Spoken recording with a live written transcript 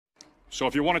So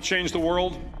if you want to change the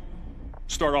world,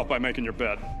 start off by making your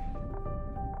bed.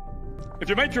 If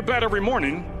you make your bed every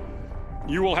morning,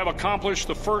 you will have accomplished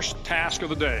the first task of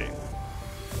the day.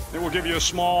 It will give you a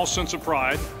small sense of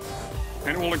pride,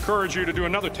 and it will encourage you to do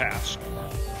another task,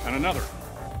 and another,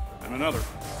 and another.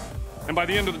 And by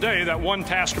the end of the day, that one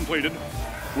task completed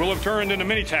will have turned into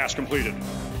many tasks completed.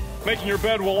 Making your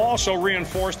bed will also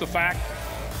reinforce the fact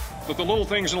that the little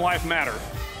things in life matter.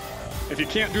 If you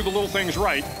can't do the little things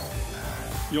right,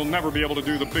 you'll never be able to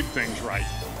do the big things right.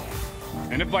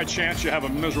 And if by chance you have a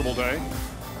miserable day,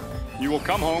 you will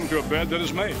come home to a bed that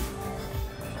is made,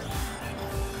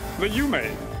 that you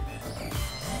made.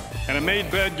 And a made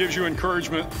bed gives you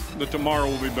encouragement that tomorrow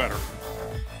will be better.